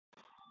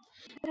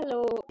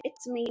Hello,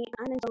 it's me,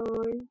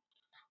 Anajon.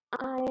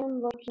 I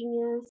am working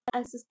as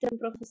assistant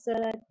professor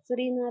at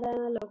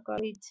Srinara Law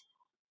College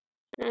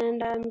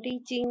and I'm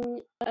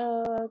teaching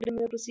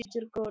criminal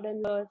procedure code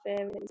and law of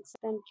evidence.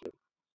 Thank you.